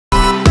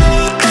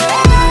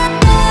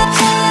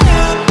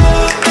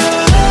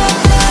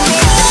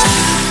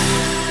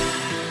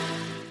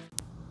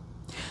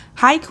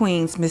Hi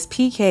Queens, Miss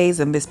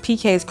PK's of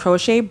Ms.Pk's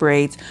Crochet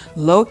Braids,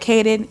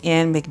 located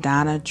in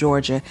McDonough,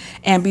 Georgia.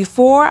 And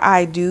before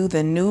I do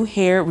the new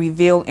hair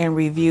reveal and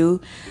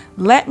review,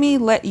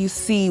 let you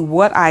see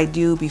what I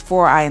do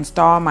before I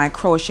install my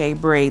crochet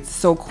braids.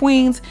 So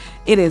Queens,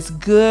 it is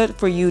good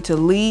for you to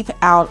leave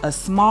out a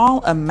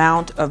small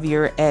amount of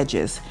your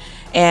edges.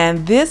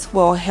 And this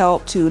will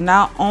help to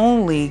not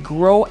only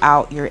grow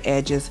out your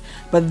edges,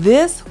 but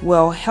this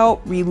will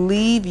help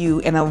relieve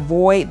you and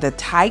avoid the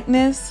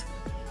tightness,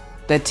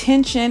 the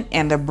tension,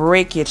 and the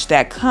breakage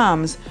that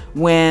comes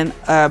when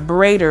a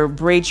braider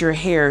braids your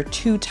hair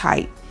too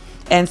tight.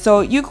 And so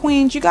you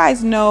queens, you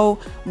guys know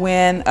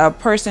when a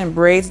person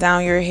braids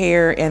down your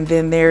hair and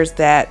then there's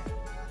that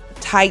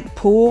tight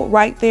pull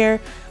right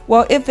there.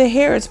 Well, if the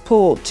hair is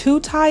pulled too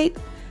tight,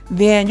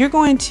 then you're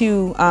going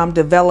to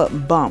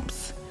develop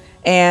bumps,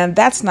 and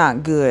that's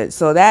not good.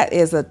 So that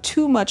is a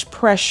too much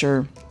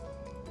pressure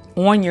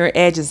on your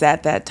edges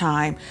at that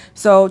time.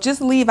 So just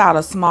leave out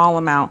a small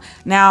amount.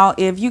 Now,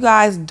 if you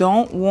guys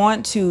don't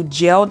want to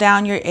gel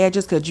down your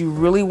edges because you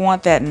really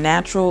want that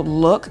natural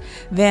look,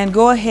 then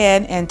go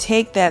ahead and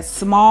take that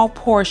small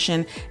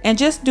portion and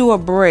just do a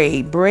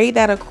braid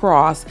that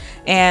across,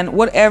 and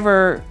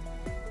whatever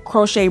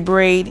crochet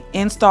braid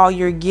install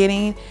you're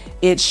getting,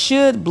 it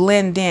should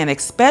blend in,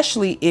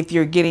 especially if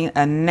you're getting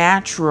a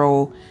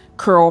natural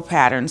curl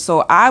pattern.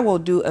 So I will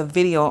do a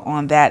video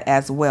on that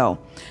as well.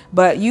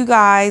 But you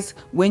guys,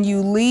 when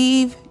you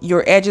leave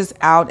your edges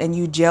out and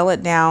you gel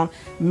it down,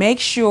 make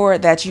sure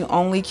that you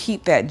only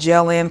keep that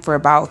gel in for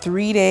about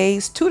 3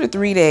 days, 2 to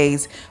 3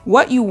 days.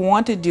 What you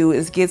want to do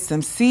is get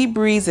some Sea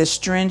Breeze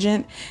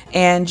astringent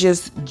and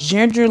just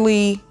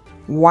gingerly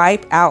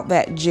wipe out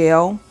that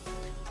gel,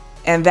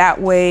 and that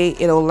way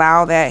it'll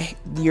allow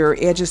your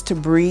edges to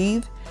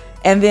breathe.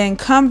 And then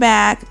come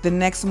back the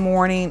next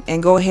morning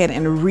and go ahead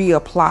and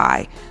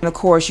reapply. And of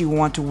course, you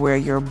want to wear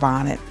your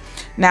bonnet.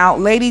 Now,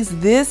 ladies,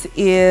 this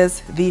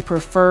is the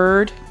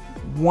preferred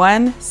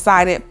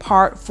one-sided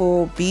part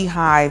full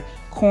beehive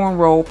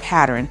cornrow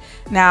pattern.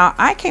 Now,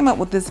 I came up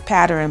with this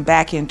pattern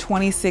back in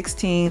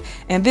 2016,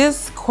 and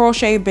this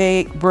crochet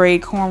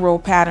braid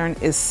cornrow pattern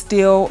is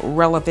still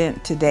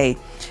relevant today.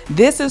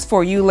 This is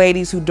for you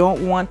ladies who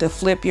don't want to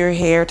flip your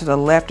hair to the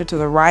left or to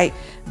the right.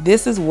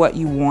 This is what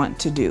you want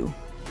to do.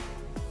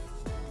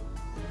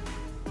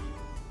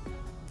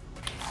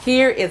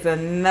 Here is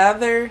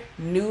another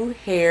new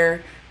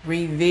hair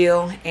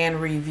reveal and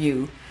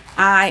review.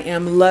 I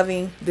am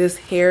loving this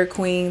hair,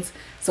 queens.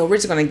 So we're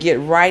just going to get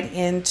right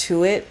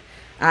into it.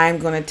 I'm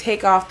going to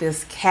take off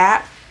this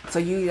cap so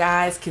you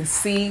guys can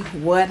see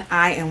what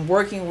I am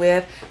working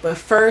with. But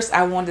first,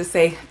 I want to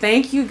say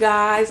thank you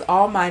guys,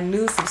 all my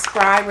new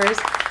subscribers.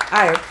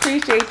 I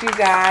appreciate you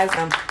guys.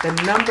 The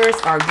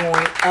numbers are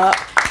going up,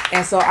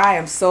 and so I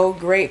am so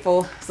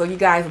grateful. So you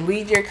guys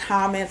leave your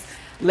comments.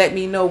 Let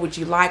me know what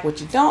you like, what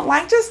you don't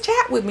like. Just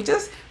chat with me.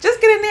 Just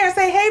get in there and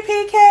say, hey,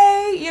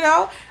 PK. You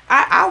know,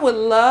 I would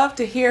love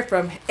to hear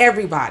from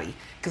everybody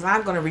because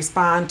I'm going to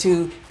respond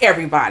to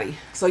everybody.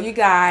 So you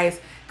guys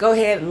go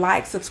ahead,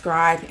 like,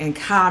 subscribe, and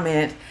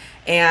comment.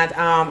 And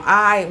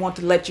I want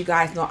to let you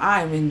guys know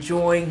I am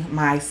enjoying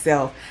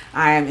myself.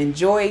 I am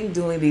enjoying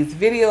doing these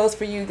videos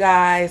for you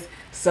guys.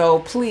 So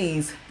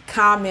please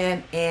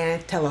comment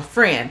and tell a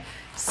friend.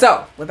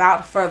 So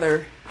without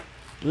further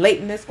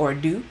lateness or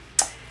ado,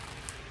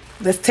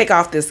 let's take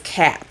off this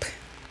cap.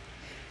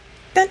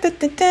 I'm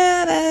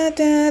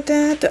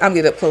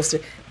getting up closer.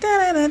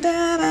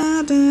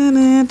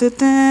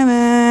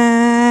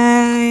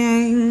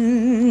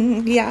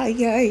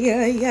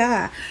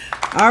 Yeah.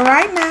 All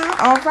right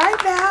now.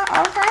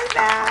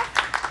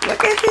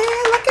 Look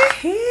at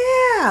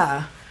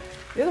here.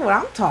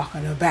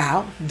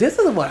 This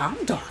is what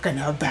I'm talking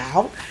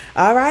about.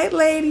 All right,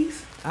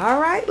 ladies.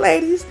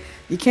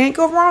 You can't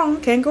go wrong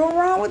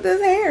with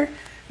this hair.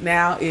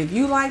 Now, if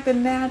you like the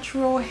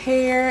natural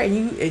hair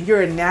and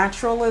you're a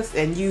naturalist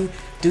and you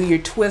do your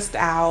twist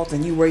outs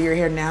and you wear your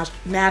hair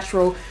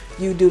natural,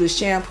 you do the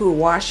shampoo,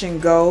 wash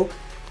and go,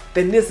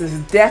 then this is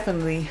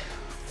definitely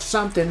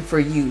something for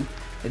you.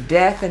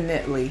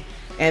 Definitely.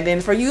 And then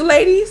for you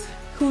ladies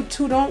who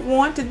don't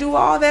want to do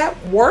all that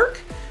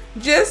work,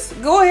 just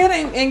go ahead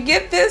and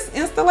get this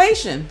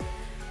installation.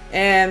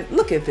 And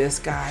look at this,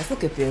 guys.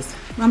 Look at this.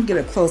 I'm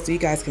getting close so you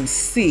guys can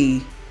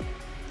see.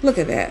 Look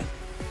at that.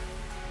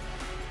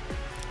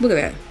 Look at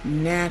that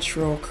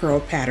natural curl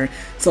pattern.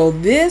 So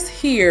this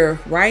here,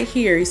 right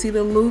here, you see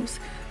the loops?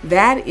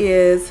 That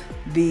is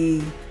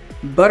the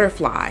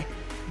butterfly.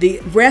 The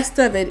rest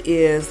of it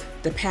is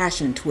the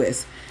passion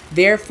twist.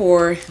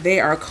 Therefore, they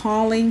are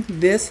calling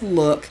this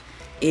look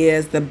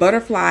is the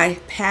butterfly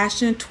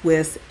passion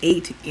twist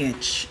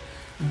 8-inch.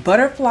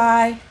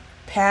 Butterfly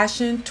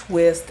passion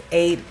twist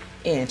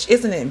 8-inch.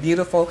 Isn't it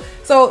beautiful?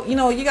 So, you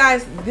know, you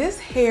guys, this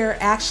hair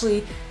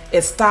actually,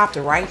 it stopped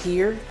right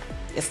here.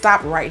 It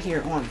stopped right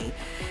here on me.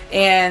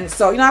 And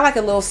so, you know, I like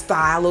a little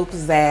style, a little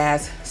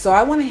pizzazz. So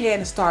I went ahead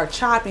and started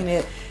chopping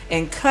it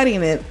and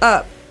cutting it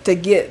up to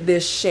get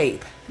this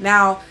shape.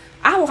 Now,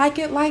 I like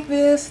it like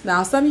this.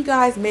 Now, some of you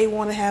guys may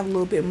want to have a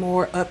little bit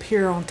more up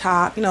here on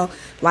top, you know,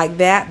 like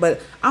that.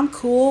 But I'm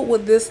cool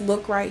with this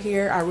look right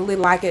here. I really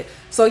like it.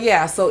 So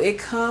yeah, so it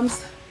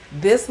comes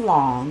this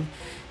long.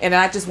 And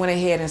I just went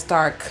ahead and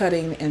started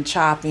cutting and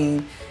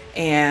chopping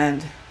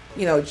and,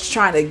 you know, just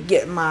trying to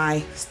get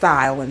my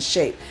style and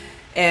shape.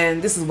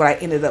 And this is what I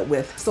ended up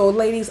with. So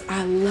ladies,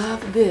 I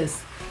love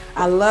this.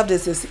 I love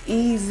this. It's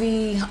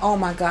easy. Oh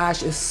my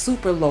gosh, it's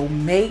super low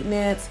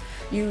maintenance.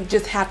 You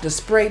just have to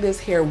spray this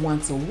hair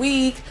once a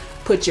week,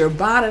 put your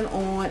bonnet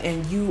on,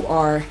 and you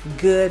are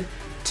good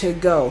to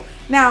go.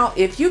 Now,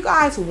 if you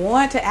guys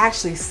want to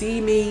actually see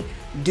me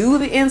do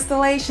the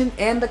installation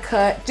and the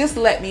cut, just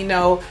let me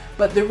know.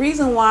 But the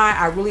reason why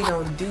I really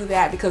don't do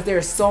that, because there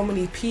are so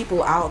many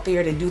people out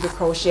there that do the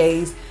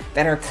crochets,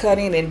 that are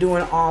cutting and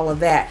doing all of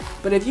that.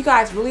 But if you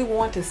guys really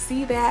want to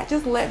see that,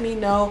 just let me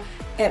know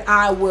and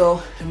I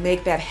will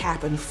make that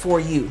happen for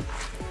you.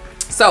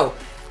 So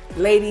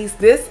ladies,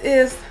 this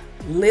is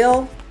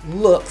Lil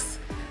Looks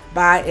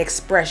by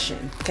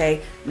Expression.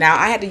 Okay, now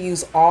I had to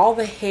use all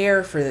the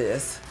hair for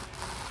this,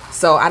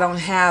 so I don't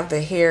have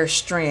the hair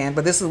strand,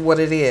 but this is what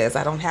it is.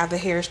 I don't have the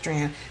hair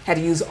strand. Had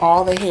to use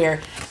all the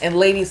hair. And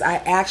ladies, I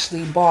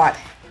actually bought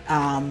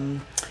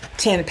 10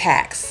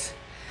 packs.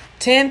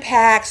 10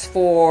 packs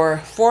for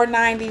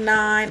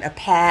 $4.99 a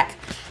pack.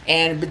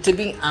 And to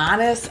be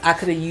honest, I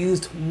could have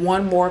used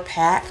one more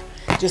pack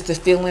just to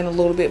fill in a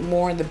little bit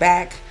more in the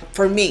back.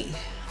 For me,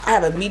 I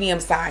have a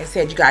medium-sized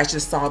head. You guys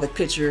just saw the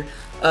picture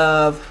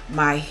of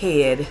my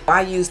head.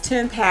 I used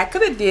 10 pack,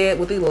 could have did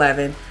with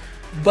 11,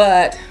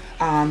 but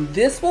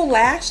this will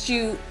last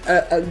you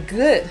a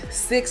good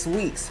 6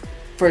 weeks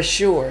for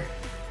sure,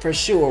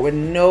 with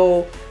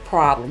no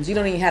problems. You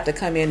don't even have to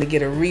come in to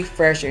get a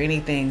refresh or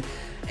anything.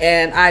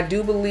 And I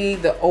do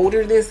believe the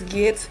older this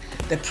gets,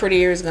 the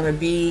prettier it's gonna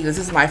be, because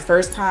this is my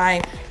first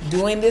time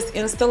doing this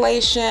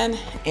installation,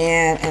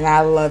 and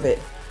I love it.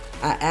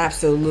 I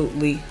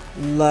absolutely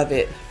love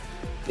it.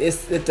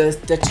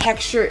 The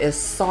texture is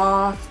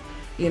soft,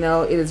 you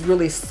know, it is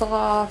really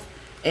soft,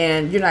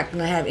 and you're not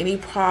gonna have any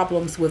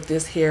problems with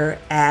this hair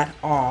at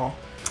all.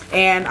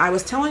 And I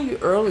was telling you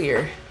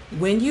earlier,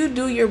 when you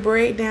do your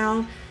braid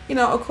down, you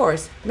know, of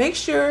course, make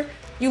sure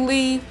you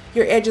leave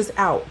your edges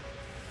out.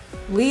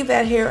 Leave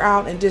that hair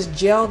out and just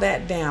gel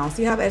that down.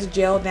 See how that's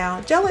gelled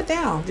down? Gel it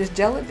down. Just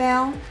gel it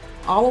down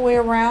all the way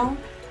around.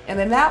 And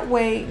then that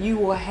way you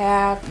will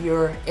have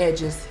your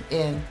edges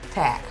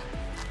intact.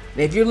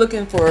 And if you're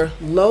looking for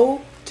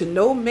low to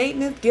no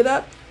maintenance, get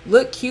up,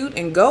 look cute,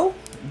 and go,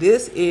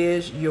 this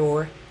is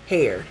your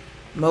hair.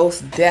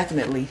 Most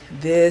definitely,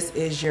 this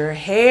is your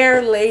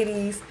hair,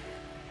 ladies.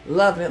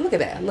 Loving it. Look at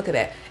that. Look at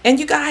that. And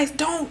you guys,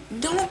 don't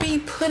be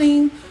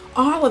putting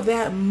all of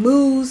that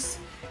mousse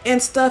and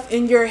stuff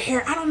in your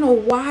hair. I don't know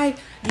why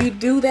you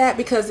do that,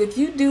 because if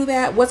you do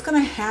that, what's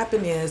going to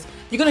happen is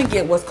you're going to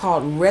get what's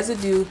called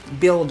residue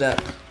buildup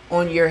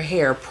on your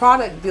hair.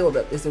 Product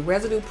buildup is a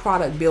residue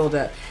product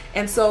buildup.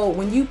 And so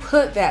when you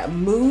put that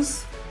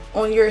mousse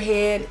on your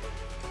head,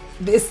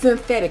 it's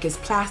synthetic, it's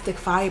plastic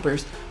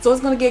fibers, so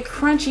it's going to get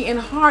crunchy and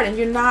hard, and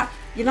you're not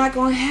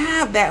going to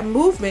have that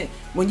movement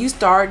when you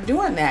start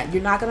doing that.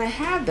 You're not going to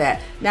have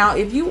that. Now,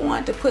 if you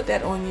want to put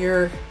that on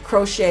your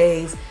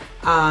crochets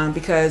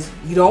because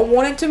you don't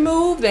want it to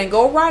move, then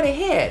go right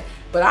ahead.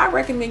 But I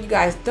recommend you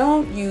guys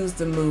don't use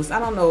the mousse. I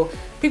don't know,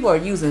 people are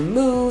using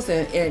mousse,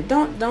 and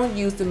don't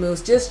use the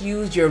mousse. Just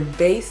use your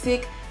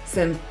basic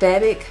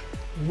synthetic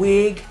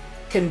wig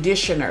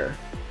conditioner.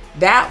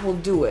 That will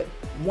do it.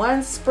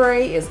 One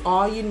spray is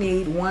all you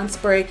need. One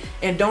spray,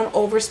 and don't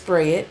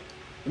overspray it.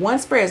 One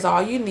spray is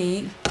all you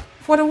need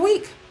for the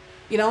week.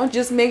 You know,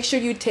 just make sure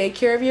you take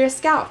care of your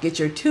scalp. Get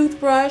your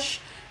toothbrush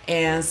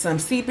and some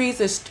sea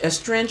breeze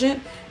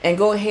astringent, and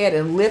go ahead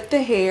and lift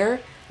the hair,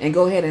 and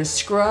go ahead and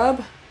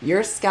scrub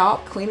your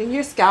scalp, cleaning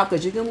your scalp,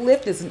 because you can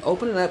lift this and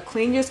open it up,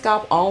 clean your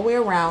scalp all the way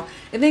around,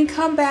 and then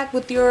come back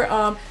with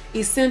your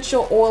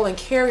essential oil and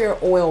carrier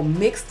oil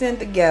mixed in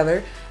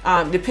together,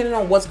 depending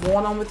on what's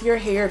going on with your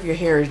hair. If your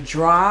hair is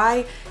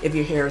dry, if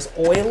your hair is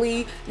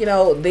oily, you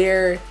know,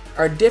 there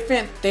are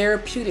different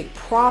therapeutic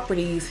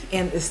properties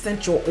in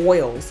essential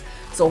oils.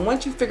 So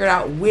once you figure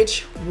out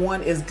which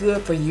one is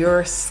good for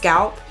your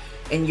scalp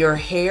and your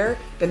hair,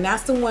 then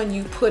that's the one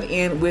you put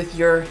in with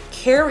your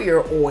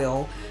carrier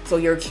oil. So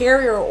your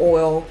carrier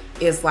oil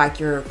is like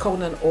your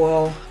coconut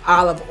oil,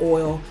 olive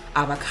oil,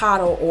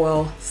 avocado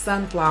oil,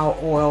 sunflower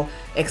oil,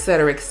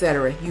 etc.,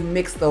 etc. You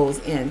mix those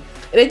in.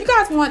 And if you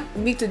guys want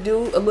me to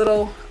do a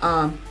little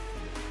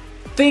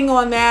thing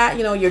on that,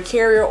 you know, your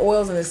carrier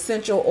oils and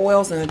essential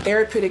oils and the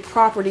therapeutic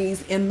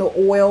properties in the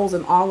oils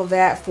and all of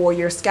that for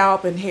your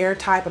scalp and hair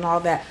type and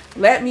all that,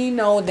 let me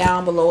know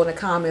down below in the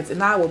comments,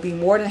 and I will be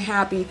more than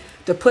happy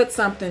to put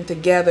something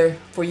together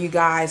for you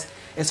guys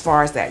as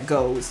far as that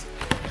goes.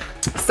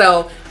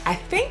 So I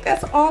think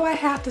that's all I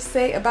have to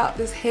say about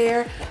this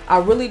hair. I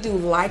really do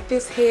like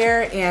this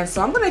hair, and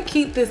so I'm going to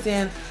keep this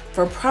in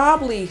for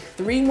probably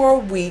 3 more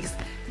weeks.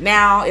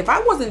 Now, if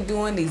I wasn't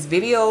doing these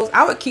videos,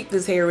 I would keep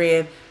this hair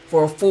in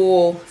for a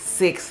full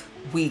 6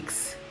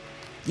 weeks.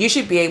 You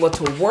should be able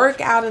to work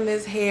out in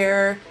this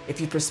hair.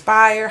 If you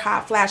perspire,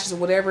 hot flashes, or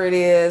whatever it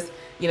is,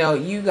 you know,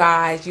 you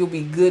guys, you'll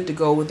be good to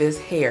go with this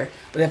hair.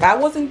 But if I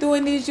wasn't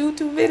doing these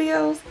YouTube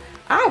videos,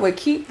 I would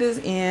keep this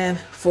in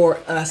for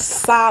a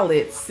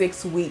solid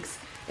 6 weeks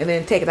and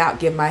then take it out,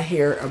 give my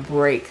hair a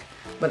break.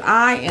 But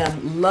I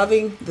am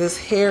loving this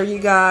hair, you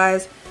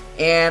guys.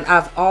 And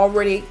I've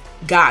already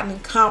gotten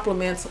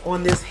compliments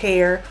on this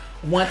hair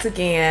once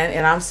again.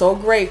 And I'm so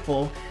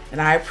grateful and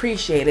I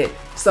appreciate it.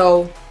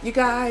 So, you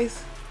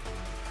guys,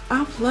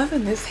 I'm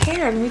loving this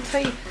hair. Let me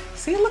tell you,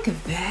 see, look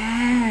at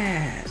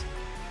that.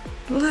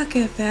 Look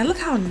at that. Look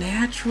how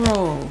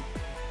natural.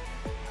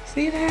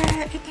 See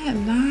that? Isn't that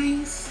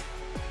nice?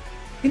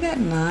 Isn't that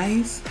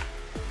nice?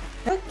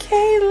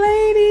 Okay,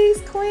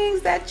 ladies,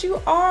 queens that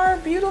you are,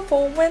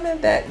 beautiful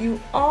women that you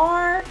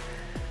are,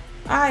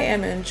 I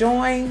am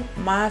enjoying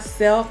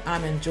myself.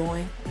 I'm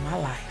enjoying my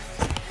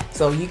life.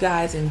 So you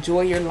guys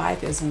enjoy your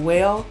life as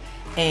well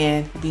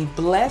and be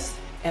blessed.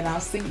 And I'll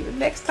see you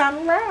next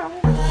time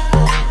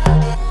around.